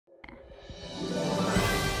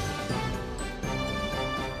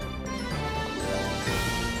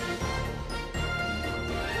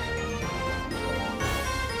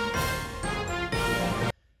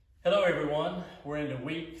we're into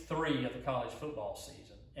week 3 of the college football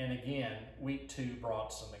season. And again, week 2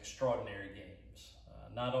 brought some extraordinary games,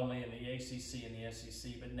 not only in the ACC and the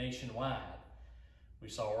SEC, but nationwide. We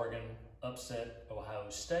saw Oregon upset Ohio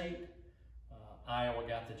State. Iowa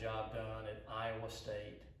got the job done at Iowa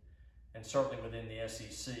State. And certainly within the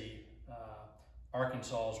SEC,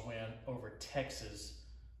 Arkansas's win over Texas,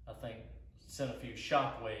 I think, sent a few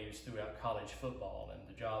shockwaves throughout college football. And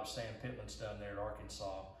the job Sam Pittman's done there at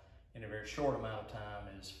Arkansas in a very short amount of time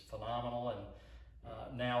is phenomenal.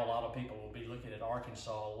 And now a lot of people will be looking at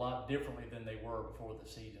Arkansas a lot differently than they were before the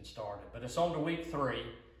season started. But it's on to week 3,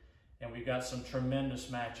 and we've got some tremendous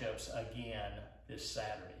matchups again this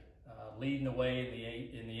Saturday. Leading the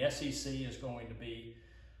way in the SEC is going to be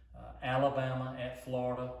Alabama at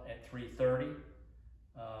Florida at 3:30.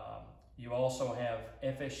 You also have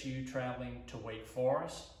FSU traveling to Wake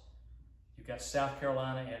Forest. You've got South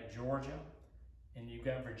Carolina at Georgia, and you've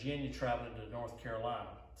got Virginia traveling to North Carolina.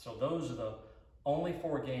 So those are the only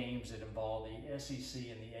 4 games that involve the SEC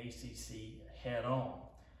and the ACC head on.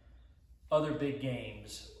 Other big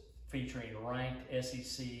games featuring ranked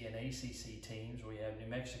SEC and ACC teams. We have New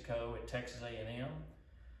Mexico at Texas A&M,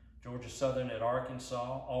 Georgia Southern at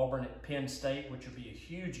Arkansas, Auburn at Penn State, which will be a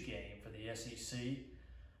huge game for the SEC.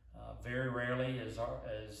 Very rarely has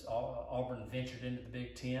Auburn ventured into the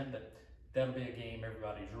Big Ten, but that'll be a game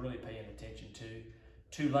everybody's really paying attention to.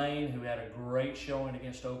 Tulane, who had a great showing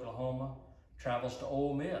against Oklahoma, travels to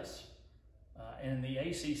Ole Miss. And in the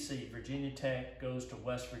ACC, Virginia Tech goes to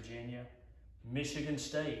West Virginia. Michigan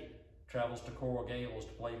State travels to Coral Gables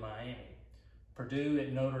to play Miami. Purdue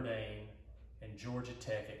at Notre Dame, and Georgia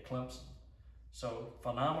Tech at Clemson. So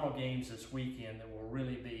phenomenal games this weekend that will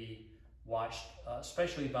really be watched,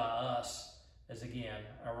 especially by us, as again,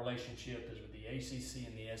 our relationship is with the ACC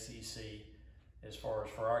and the SEC as far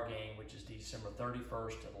as for our game, which is December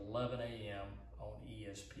 31st at 11 a.m. on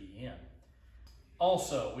ESPN.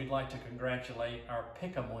 Also, we'd like to congratulate our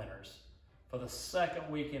Pick'em winners. For the 2nd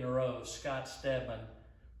week in a row, Scott Stedman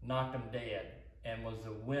knocked them dead and was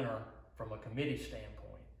the winner from a committee standpoint.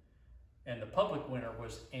 And the public winner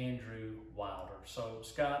was Andrew Wilder. So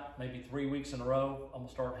Scott, maybe 3 weeks in a row, I'm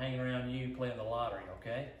gonna start hanging around you playing the lottery,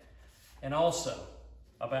 okay? And also,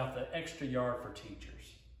 about the extra yard for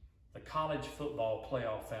teachers. The College Football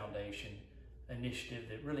Playoff Foundation initiative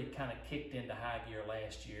that really kind of kicked into high gear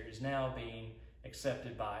last year is now being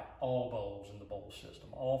accepted by all bowls in the bowl system.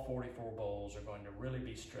 All 44 bowls are going to really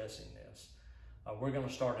be stressing this. We're going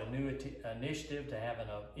to start a new initiative to have an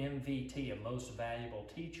MVT, a Most Valuable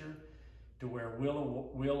Teacher, to where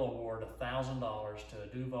we'll award $1,000 to a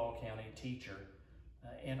Duval County teacher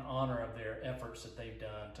in honor of their efforts that they've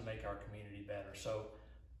done to make our community better. So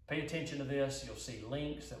pay attention to this. You'll see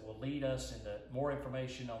links that will lead us into more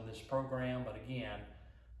information on this program. But again,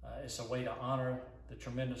 it's a way to honor the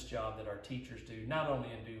tremendous job that our teachers do, not only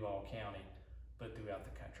in Duval County, but throughout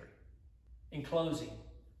the country. In closing,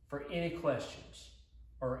 for any questions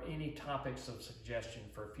or any topics of suggestion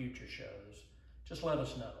for future shows, just let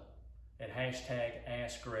us know at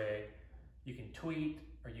 #AskGreg. You can tweet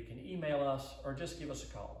or you can email us or just give us a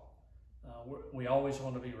call. We always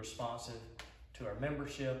want to be responsive to our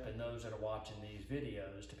membership and those that are watching these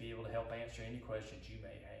videos to be able to help answer any questions you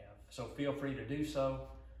may have. So feel free to do so.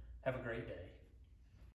 Have a great day.